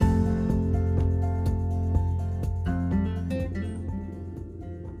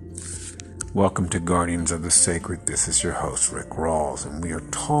Welcome to Guardians of the Sacred. This is your host, Rick Rawls, and we are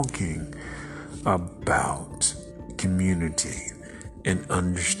talking about community and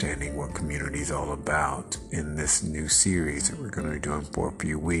understanding what community is all about in this new series that we're going to be doing for a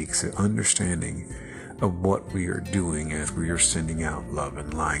few weeks. An understanding of what we are doing as we are sending out love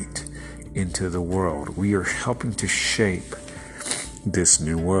and light into the world. We are helping to shape this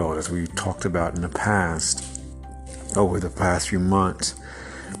new world, as we talked about in the past, over the past few months,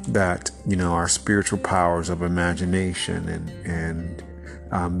 that, our spiritual powers of imagination and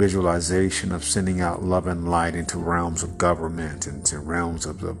visualization of sending out love and light into realms of government, into realms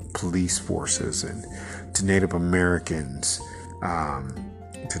of the police forces, and to Native Americans,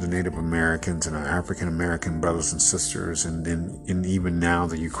 to the Native Americans and our African American brothers and sisters, and even now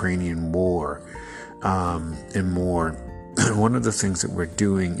the Ukrainian war, and more. One of the things that we're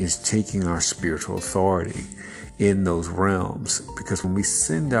doing is taking our spiritual authority in those realms, because when we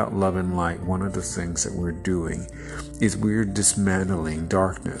send out love and light, one of the things that we're doing is we're dismantling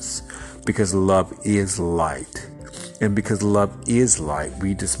darkness, because love is light. And because love is light,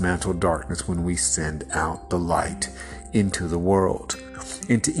 we dismantle darkness when we send out the light into the world.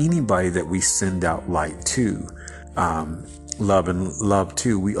 And to anybody that we send out light to, love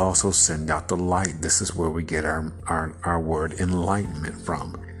too, we also send out the light. This is where we get our word enlightenment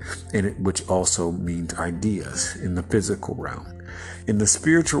from, which also means ideas in the physical realm. In the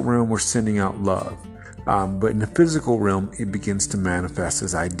spiritual realm, we're sending out love. But in the physical realm, it begins to manifest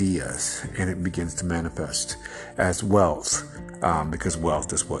as ideas, and it begins to manifest as wealth, because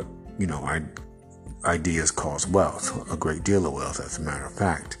wealth is what, ideas cause wealth, a great deal of wealth, as a matter of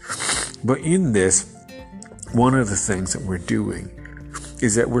fact. But in this, one of the things that we're doing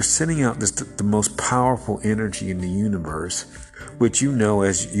is that we're sending out the most powerful energy in the universe, which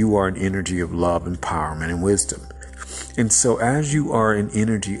as you are an energy of love, empowerment, and wisdom. And so as you are an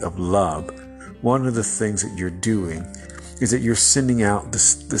energy of love, one of the things that you're doing is that you're sending out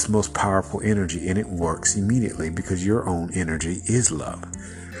this most powerful energy, and it works immediately because your own energy is love.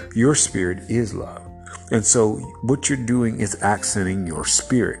 Your spirit is love. And so what you're doing is accenting your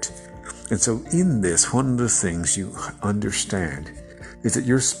spirit. And so in this, one of the things you understand is that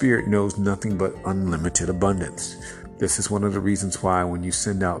your spirit knows nothing but unlimited abundance. This is one of the reasons why when you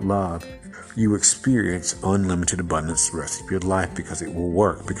send out love, you experience unlimited abundance the rest of your life, because it will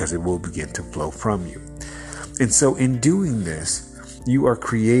work, because it will begin to flow from you. And so in doing this, you are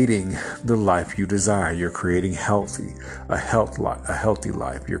creating the life you desire. You're creating a healthy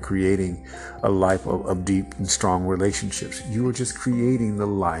life. You're creating a life of deep and strong relationships. You are just creating the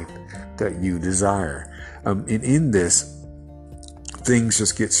life that you desire. And in this, things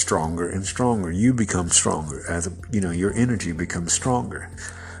just get stronger and stronger. You become stronger your energy becomes stronger.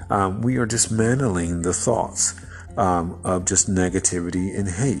 We are dismantling the thoughts of just negativity and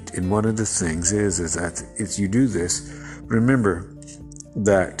hate. And one of the things is that if you do this, remember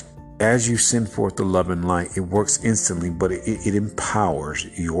that as you send forth the love and light, it works instantly, but it empowers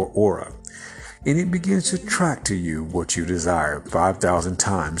your aura. And it begins to attract to you what you desire 5,000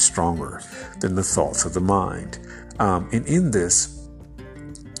 times stronger than the thoughts of the mind. And in this,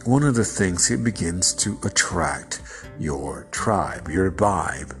 one of the things, it begins to attract your tribe. Your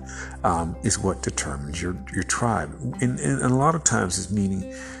vibe is what determines your tribe. And a lot of times it's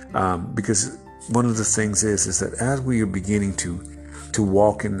meaning, because one of the things is that as we are beginning to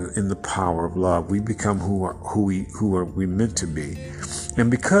walk in the power of love, we become who we meant to be. And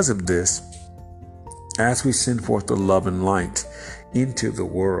because of this, as we send forth the love and light into the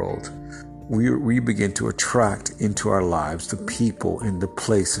world, we begin to attract into our lives the people and the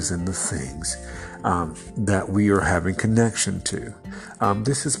places and the things that we are having connection to.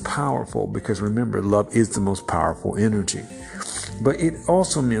 This is powerful because, remember, love is the most powerful energy. But it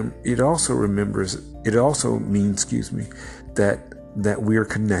also means that we are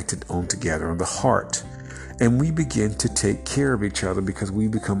connected on together on the heart. And we begin to take care of each other because we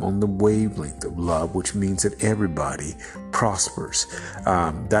become on the wavelength of love, which means that everybody prospers.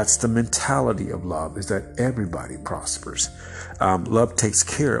 That's the mentality of love, is that everybody prospers. Love takes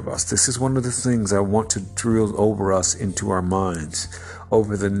care of us. This is one of the things I want to drill over us into our minds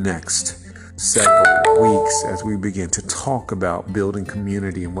over the next several weeks as we begin to talk about building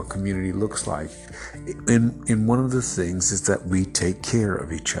community and what community looks like. And one of the things is that we take care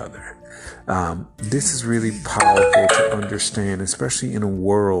of each other. This is really powerful to understand, especially in a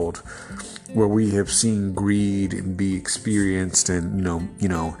world where we have seen greed and be experienced, and you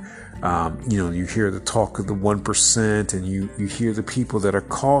hear the talk of the 1%, and you hear the people that are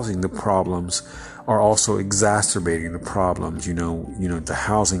causing the problems are also exacerbating the problems. The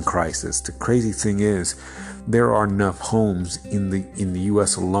housing crisis. The crazy thing is, there are enough homes in the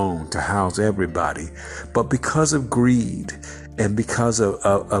U.S. alone to house everybody, but because of greed and because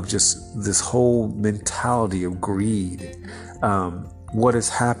of just this whole mentality of greed, what has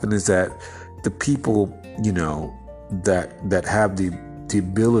happened is that the people, that have the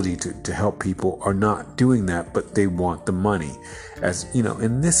ability to help people are not doing that, but they want the money,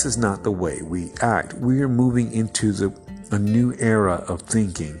 and this is not the way we act. We are moving into a new era of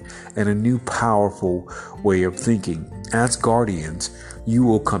thinking and a new powerful way of thinking. As guardians, you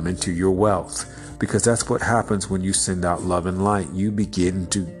will come into your wealth, because that's what happens when you send out love and light. You begin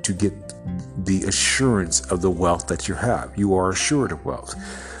to get the assurance of the wealth that you have. You are assured of wealth.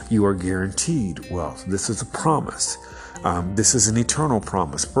 You are guaranteed wealth. This is a promise. This is an eternal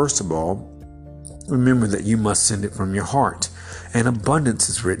promise. First of all, remember that you must send it from your heart, and abundance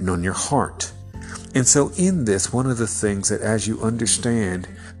is written on your heart. And so in this, one of the things that, as you understand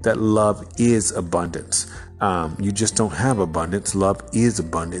that love is abundance, you just don't have abundance. Love is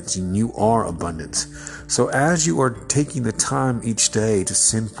abundance, and you are abundance. So as you are taking the time each day to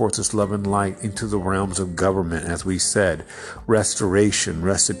send forth this love and light into the realms of government, as we said, restoration,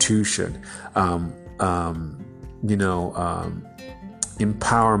 restitution,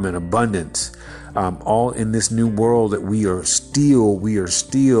 empowerment, abundance, all in this new world that we are still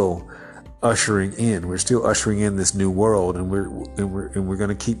ushering in. We're still ushering in this new world, and we're going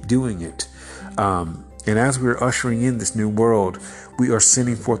to keep doing it. And as we're ushering in this new world, we are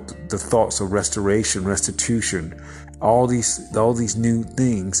sending forth the thoughts of restoration, restitution, all these new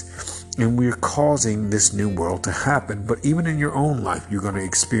things, and we're causing this new world to happen. But even in your own life, you're going to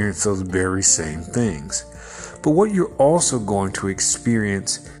experience those very same things. But what you're also going to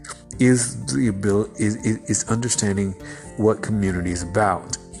experience is the ability is understanding what community is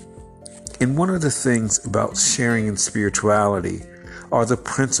about. And one of the things about sharing in spirituality are the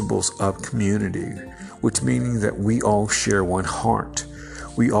principles of community, which meaning that we all share one heart.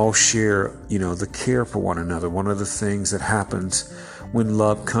 We all share, the care for one another. One of the things that happens when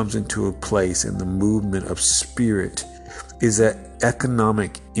love comes into a place in the movement of spirit is that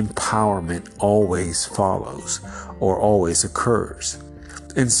economic empowerment always follows or always occurs.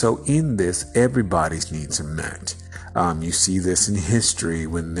 And so in this, everybody's needs are met. You see this in history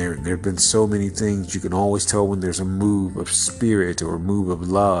when there have been so many things. You can always tell when there's a move of spirit or a move of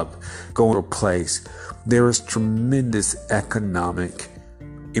love going to a place. There is tremendous economic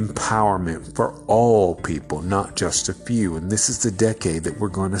empowerment for all people, not just a few. And this is the decade that we're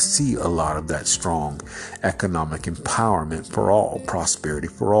going to see a lot of that strong economic empowerment for all, prosperity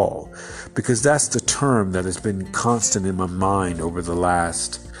for all, because that's the term that has been constant in my mind over the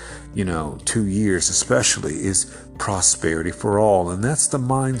last 2 years especially, is prosperity for all. And that's the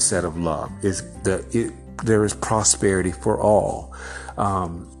mindset of love, is that there is prosperity for all.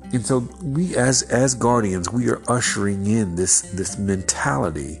 And so we as guardians, we are ushering in this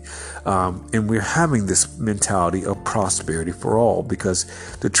mentality, and we're having this mentality of prosperity for all, because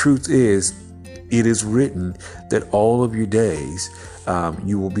the truth is, it is written that all of your days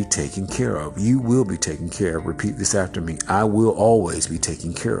you will be taken care of. You will be taken care of. Repeat this after me. I will always be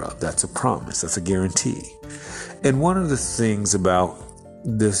taken care of. That's a promise. That's a guarantee. And one of the things about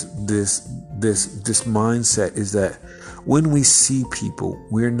this mindset is that when we see people,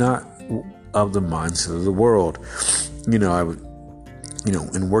 we're not of the mindset of the world. I would,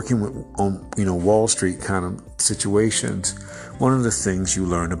 in working on Wall Street kind of situations, one of the things you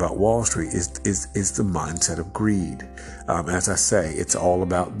learn about Wall Street is the mindset of greed. As I say, it's all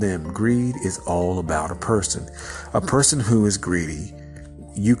about them. Greed is all about a person. A person who is greedy,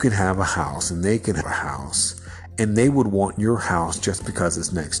 you can have a house and they can have a house, and they would want your house just because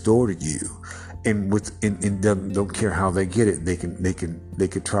it's next door to you. And don't care how they get it. They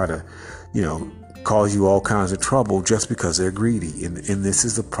could try to, cause you all kinds of trouble just because they're greedy. And this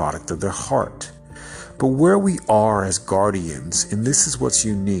is the product of their heart. But where we are as guardians, and this is what's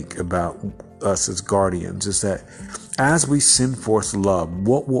unique about us as guardians, is that as we send forth love,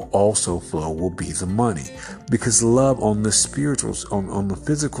 what will also flow will be the money, because love on the spiritual, on the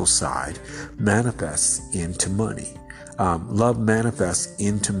physical side, manifests into money. Love manifests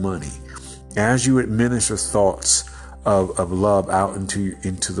into money. As you administer thoughts of love out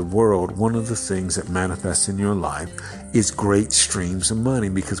into the world, one of the things that manifests in your life is great streams of money,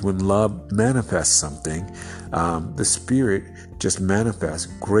 because when love manifests something, the spirit just manifests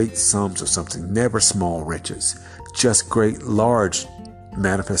great sums of something, never small riches, just great large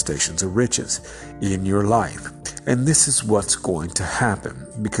manifestations of riches in your life. And this is what's going to happen,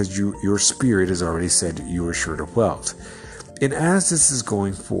 because your spirit has already said that you are assured of wealth. And as this is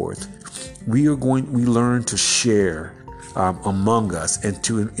going forth, we learn to share among us and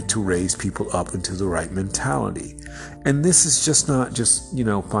to raise people up into the right mentality. And this is just not just,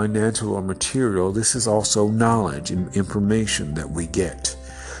 financial or material. This is also knowledge and information that we get.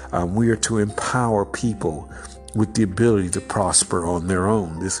 We are to empower people with the ability to prosper on their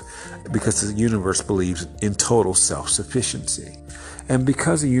own. Because the universe believes in total self-sufficiency. And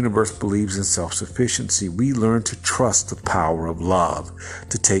because the universe believes in self-sufficiency, we learn to trust the power of love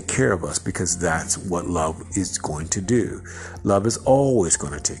to take care of us, because that's what love is going to do. Love is always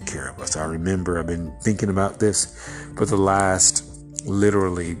going to take care of us. I remember I've been thinking about this for the last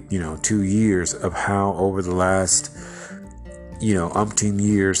literally, 2 years, of how over the last, umpteen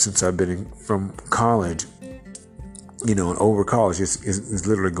years since I've been from college, and over college is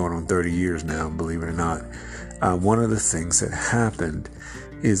literally going on 30 years now, believe it or not. One of the things that happened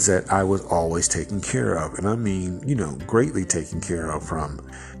is that I was always taken care of. And I mean, greatly taken care of, from,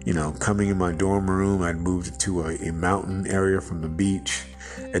 coming in my dorm room. I'd moved to a mountain area from the beach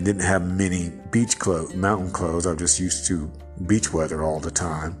and didn't have many mountain clothes. I was just used to beach weather all the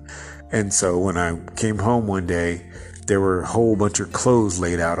time. And so when I came home one day, there were a whole bunch of clothes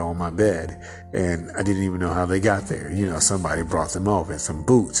laid out on my bed, and I didn't even know how they got there. Somebody brought them over, and some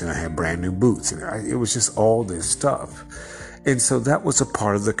boots, and I had brand new boots, and it was just all this stuff. And so that was a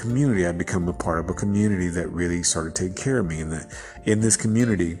part of the community. I become a part of a community that really started taking care of me. And in this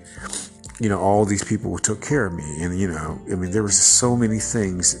community, all these people took care of me. And, there was just so many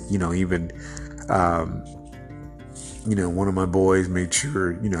things, even, one of my boys made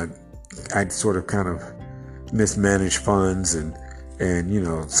sure, I'd sort of kind of mismanaged funds, and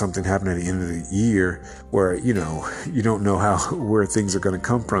something happened at the end of the year where, you don't know where things are going to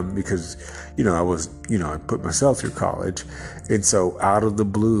come from, because, I put myself through college. And so out of the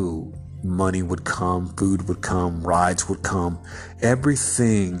blue, money would come, food would come, rides would come.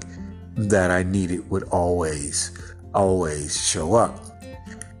 Everything that I needed would always show up.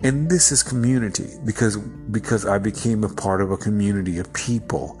 And this is community, because I became a part of a community of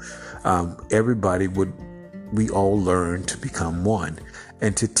people. We all learn to become one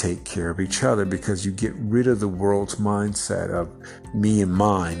and to take care of each other, because you get rid of the world's mindset of me and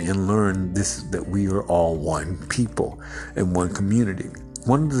mine and learn that we are all one people and one community.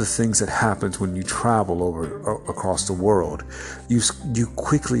 One of the things that happens when you travel across the world, you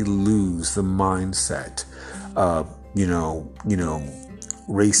quickly lose the mindset of,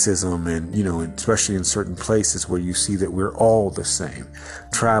 racism, and especially in certain places where you see that we're all the same.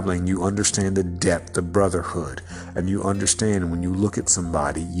 Traveling, you understand the depth of brotherhood, and you understand when you look at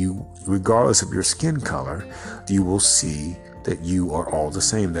somebody, regardless of your skin color, you will see that you are all the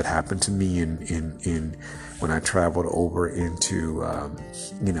same. That happened to me in when I traveled over into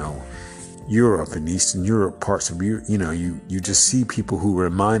Europe and Eastern Europe, parts of Europe. You just see people who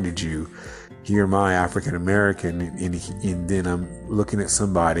reminded you, here am I, African American, and then I'm looking at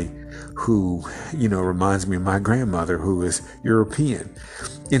somebody who, reminds me of my grandmother, who is European.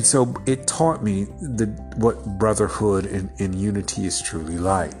 And so it taught me what brotherhood and unity is truly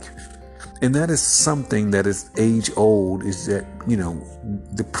like. And that is something that is age old, is that,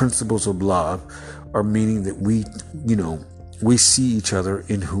 the principles of love are meaning that we see each other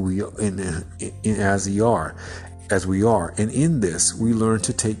in who we are, as we are. And in this, we learn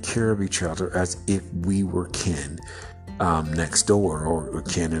to take care of each other as if we were kin next door, or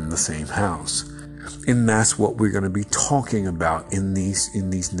kin in the same house. And that's what we're going to be talking about in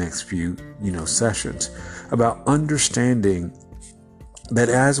these next few, sessions, about understanding that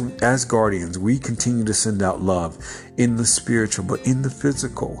as guardians, we continue to send out love in the spiritual, but in the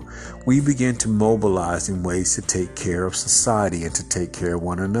physical, we begin to mobilize in ways to take care of society and to take care of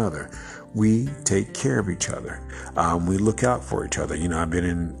one another. We take care of each other. We look out for each other. I've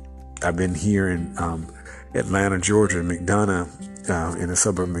been here in Atlanta, Georgia, McDonough, in the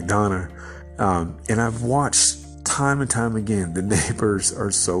suburb of McDonough, and I've watched time and time again. The neighbors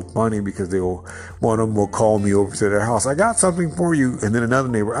are so funny, because one of them will call me over to their house. I got something for you. And then another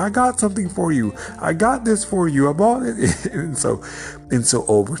neighbor, I got something for you. I got this for you. I bought it. And so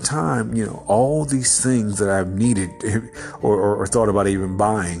over time, all these things that I've needed or thought about even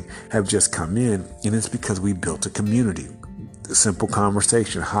buying have just come in. And it's because we built a community. A simple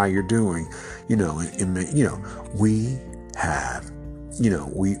conversation, how you're doing, we have,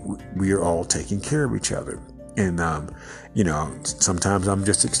 we are all taking care of each other. And, sometimes I'm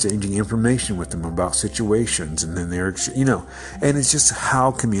just exchanging information with them about situations, and then they're, and it's just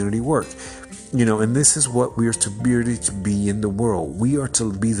how community works, and this is what we are to be in the world. We are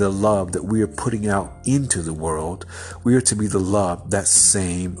to be the love that we are putting out into the world. We are to be the love, that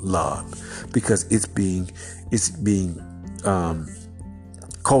same love, because it's being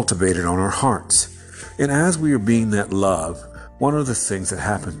cultivated on our hearts. And as we are being that love, one of the things that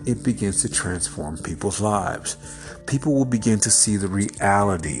happens, it begins to transform people's lives. People will begin to see the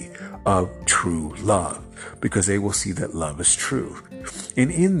reality of true love because they will see that love is true.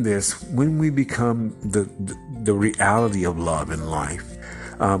 And in this, when we become the reality of love in life,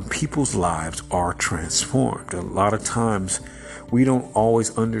 people's lives are transformed. A lot of times, we don't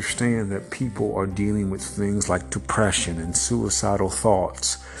always understand that people are dealing with things like depression and suicidal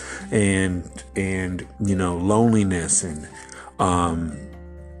thoughts and loneliness and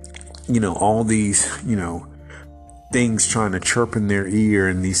all these, things trying to chirp in their ear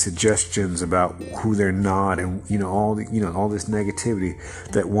and these suggestions about who they're not and, all this negativity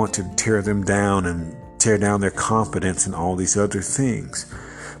that want to tear them down and tear down their confidence and all these other things.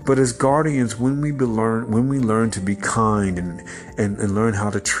 But as guardians, when we learn to be kind and learn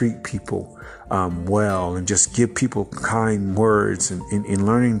how to treat people well and just give people kind words and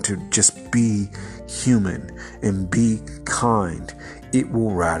learning to just be human and be kind, it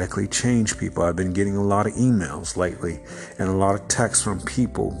will radically change people. I've been getting a lot of emails lately and a lot of texts from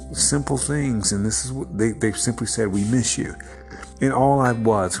people, simple things. And this is what they've simply said, we miss you. And all I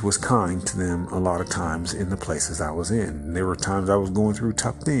was kind to them a lot of times in the places I was in. And there were times I was going through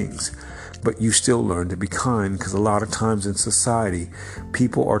tough things, but you still learn to be kind because a lot of times in society,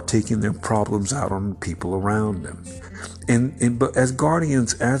 people are taking their problems out on the people around them. But as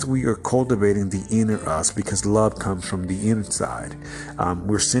guardians, as we are cultivating the inner us, because love comes from the inside,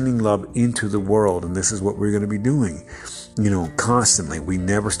 we're sending love into the world, and this is what we're going to be doing. Constantly. We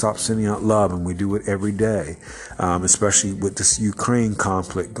never stop sending out love, and we do it every day, especially with this Ukraine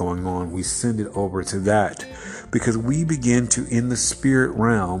conflict going on. We send it over to that because we begin to, in the spirit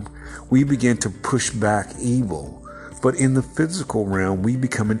realm, we begin to push back evil. But in the physical realm, we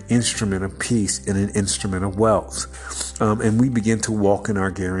become an instrument of peace and an instrument of wealth. And we begin to walk in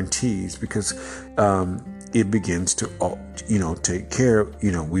our guarantees because it begins to, take care of,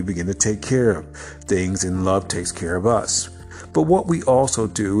 we begin to take care of things, and love takes care of us. But what we also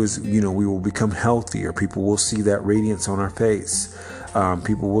do is, we will become healthier. People will see that radiance on our face.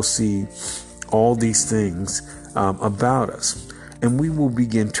 People will see all these things about us. And we will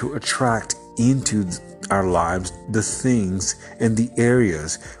begin to attract into our lives the things and the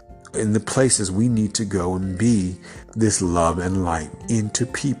areas and the places we need to go and be this love and light into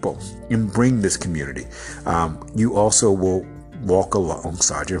people and bring this community. You also will walk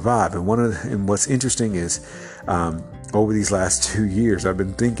alongside your vibe. And what's interesting is, over these last 2 years, I've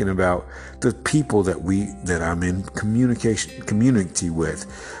been thinking about the people that I'm in community with.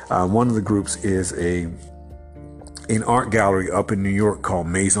 One of the groups is an art gallery up in New York called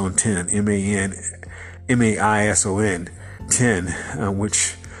Maison 10, MAISON 10,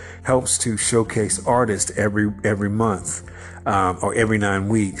 which helps to showcase artists every month, or every 9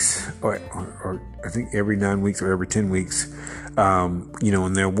 weeks, or I think every 9 weeks or every 10 weeks,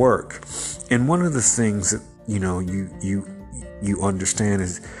 in their work. And one of the things that, you understand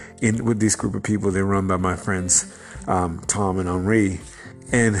is with this group of people, they're run by my friends, Tom and Henri,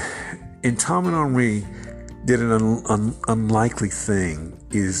 and Tom and Henri did an unlikely thing.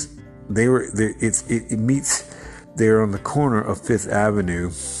 Is it meets there on the corner of Fifth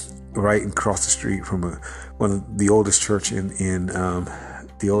Avenue, right across the street from one of the oldest church in the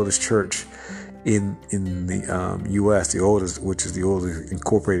U.S., the oldest, which is the oldest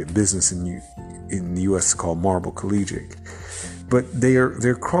incorporated business in the U.S. called Marble Collegiate. But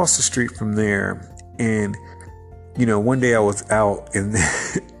they're across the street from there, and one day I was out and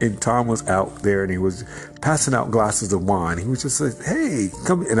Tom was out there and he was passing out glasses of wine. He was just like, "Hey,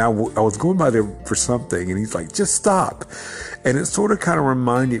 come!" And I was going by there for something, and he's like, "Just stop." And it sort of kind of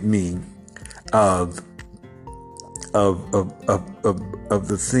reminded me of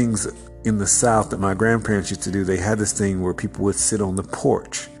the things in the South that my grandparents used to do. They had this thing where people would sit on the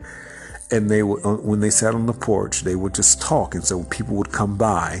porch, and they would, when they sat on the porch, they would just talk. And so people would come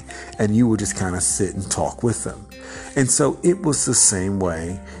by, and you would just kind of sit and talk with them. And so it was the same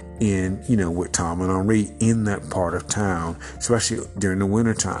way with Tom and Henri in that part of town, especially during the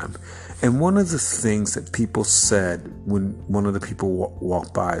wintertime. And one of the things that people said when one of the people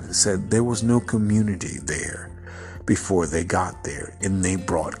walked by, said there was no community there before they got there, and they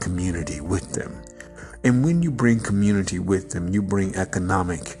brought community with them. And when you bring community with them, you bring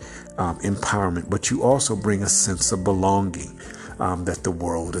economic empowerment, but you also bring a sense of belonging that the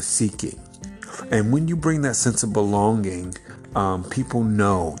world is seeking. And when you bring that sense of belonging, people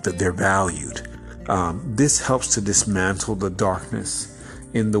know that they're valued. This helps to dismantle the darkness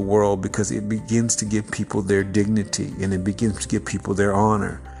in the world because it begins to give people their dignity and it begins to give people their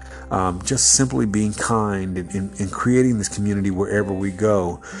honor. just simply being kind and creating this community wherever we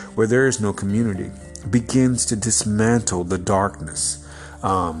go, where there is no community, begins to dismantle the darkness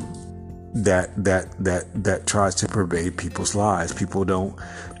that tries to pervade people's lives. People don't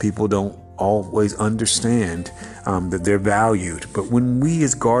always understand that they're valued. But when we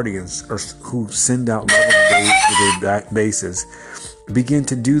as guardians who send out love on a day-to-day basis begin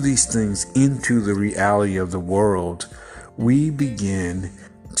to do these things into the reality of the world, we begin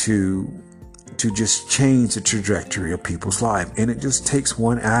to just change the trajectory of people's life. And it just takes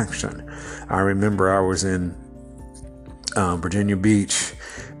one action. I remember I was in Virginia Beach,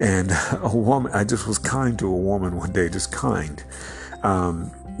 and a woman, I just was kind to a woman one day, just kind.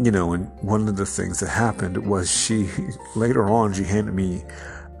 And one of the things that happened was later on, she handed me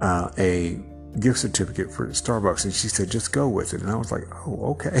a gift certificate for Starbucks, and she said, just go with it. And I was like,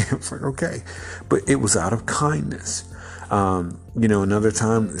 oh, okay. I was like, okay. But it was out of kindness. Another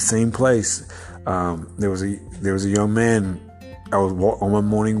time, the same place, there was a young man. I was on my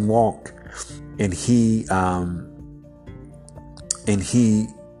morning walk, and he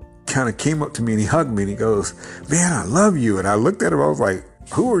kind of came up to me and he hugged me and he goes, man, I love you. And I looked at him, I was like,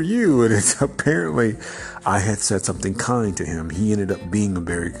 who are you? And it's apparently I had said something kind to him. He ended up being a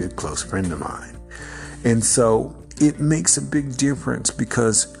very good close friend of mine. And so it makes a big difference,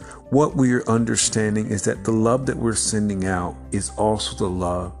 because what we are understanding is that the love that we're sending out is also the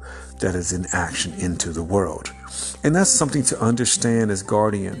love that is in action into the world. And that's something to understand as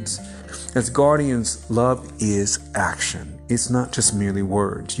guardians. As guardians, love is action. It's not just merely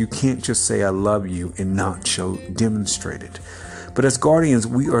words. You can't just say I love you and not demonstrate it. But as guardians,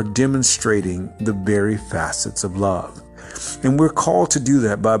 we are demonstrating the very facets of love. And we're called to do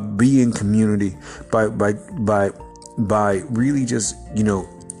that by being community, by really just,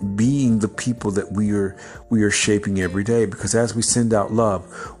 being the people that we are shaping every day. Because as we send out love,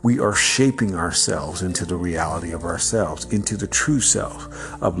 we are shaping ourselves into the reality of ourselves, into the true self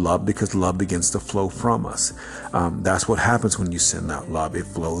of love, because love begins to flow from us. That's what happens when you send out love. It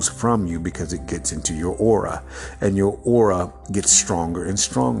flows from you because it gets into your aura, and your aura gets stronger and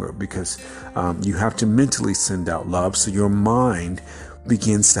stronger because you have to mentally send out love. So your mind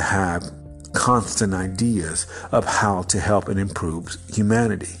begins to have constant ideas of how to help and improve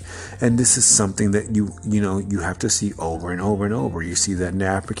humanity. And this is something that you have to see over and over and over. You see that in the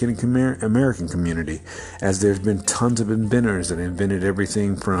African American community, as there's been tons of inventors that invented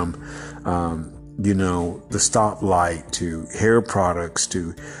everything from the stoplight to hair products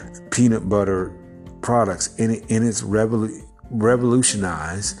to peanut butter products, and it's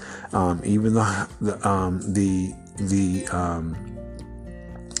revolutionized even the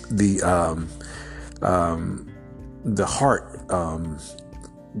heart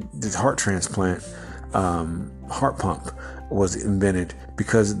transplant, heart pump was invented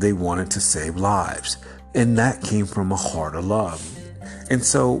because they wanted to save lives. And that came from a heart of love. And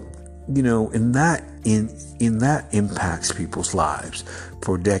so, in that impacts people's lives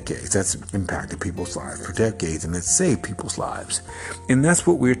for decades. That's impacted people's lives for decades, and it's saved people's lives. And that's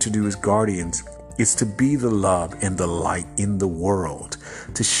what we're to do as guardians. It's to be the love and the light in the world,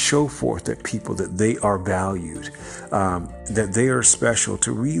 to show forth that people, that they are valued, that they are special,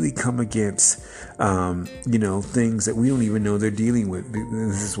 to really come against, things that we don't even know they're dealing with.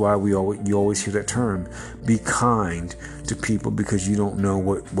 This is why you always hear that term, be kind to people, because you don't know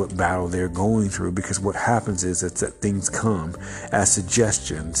what battle they're going through. Because what happens is that things come as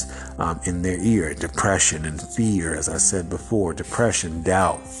suggestions in their ear. Depression and fear, as I said before, depression,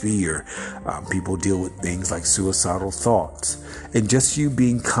 doubt, fear. People deal with things like suicidal thoughts. And just you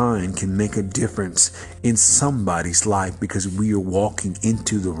being kind can make a difference in somebody's life, because we are walking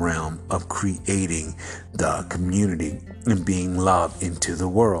into the realm of creating the community and being love into the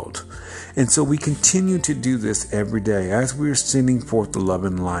world. And so we continue to do this every day as we are sending forth the love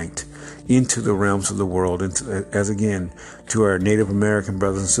and light into the realms of the world, to our Native American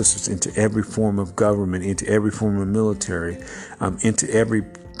brothers and sisters, into every form of government, into every form of military, into every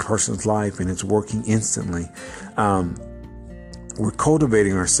person's life, and it's working instantly. We're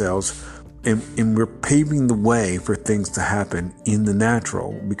cultivating ourselves, and we're paving the way for things to happen in the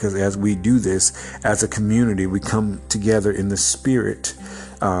natural, because as we do this as a community, we come together in the spirit,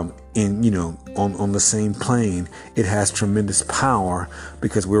 on the same plane. It has tremendous power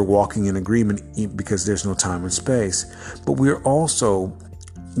because we're walking in agreement, because there's no time and space. But we're also,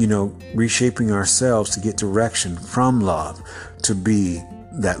 reshaping ourselves to get direction from love, to be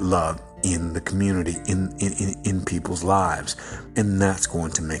that love in the community, in people's lives. And that's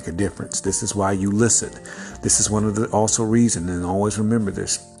going to make a difference. This is why you listen. This is one of the also reason, and always remember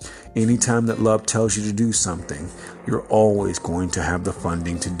this, Anytime that love tells you to do something, you're always going to have the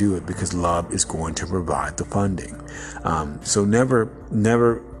funding to do it because love is going to provide the funding. So never,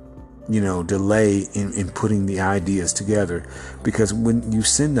 delay in putting the ideas together, because when you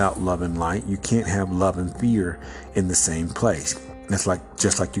send out love and light, you can't have love and fear in the same place. It's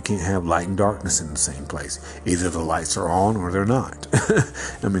just like you can't have light and darkness in the same place. Either the lights are on or they're not.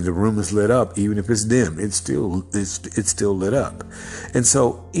 I mean, the room is lit up, even if it's dim, it's still lit up. And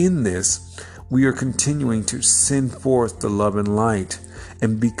so in this, we are continuing to send forth the love and light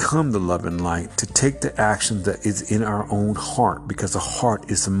and become the love and light, to take the action that is in our own heart, because the heart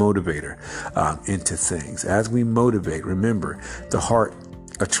is the motivator into things. As we motivate, remember, the heart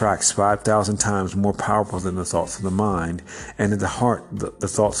attracts 5,000 times more powerful than the thoughts of the mind, and in the heart, the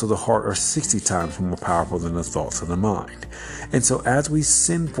thoughts of the heart are 60 times more powerful than the thoughts of the mind. And so as we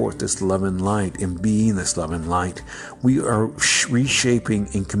send forth this love and light and being this love and light, we are reshaping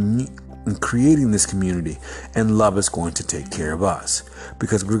and creating this community, and love is going to take care of us,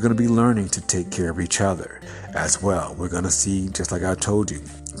 because we're going to be learning to take care of each other as well. We're going to see, just like I told you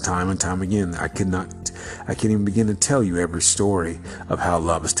time and time again, I can't even begin to tell you every story of how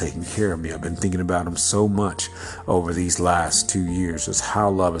love is taking care of me. I've been thinking about him so much over these last 2 years, just how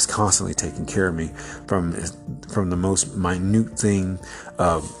love is constantly taking care of me, from the most minute thing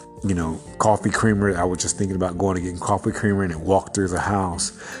of coffee creamer. I was just thinking about going and getting coffee creamer and walk through the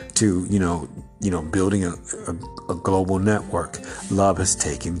house, to, building a global network. Love has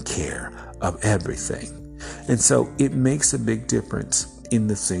taken care of everything. And so it makes a big difference in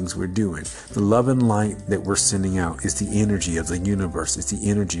the things we're doing. The love and light that we're sending out is the energy of the universe. It's the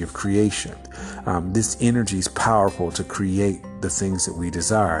energy of creation. This energy is powerful to create the things that we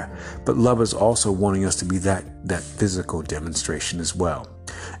desire, but love is also wanting us to be that physical demonstration as well.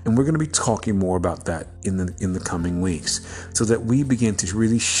 And we're going to be talking more about that in the coming weeks, so that we begin to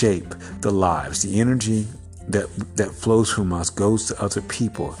really shape the lives. The energy that flows from us goes to other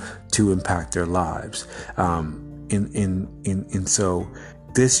people to impact their lives. And so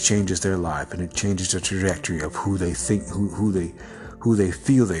this changes their life, and it changes the trajectory of who they think, who they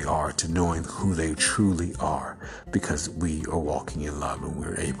feel they are, to knowing who they truly are, because we are walking in love and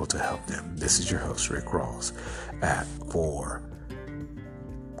we're able to help them. This is your host, Rick Ross, for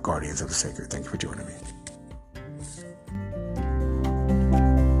Guardians of the Sacred. Thank you for joining me.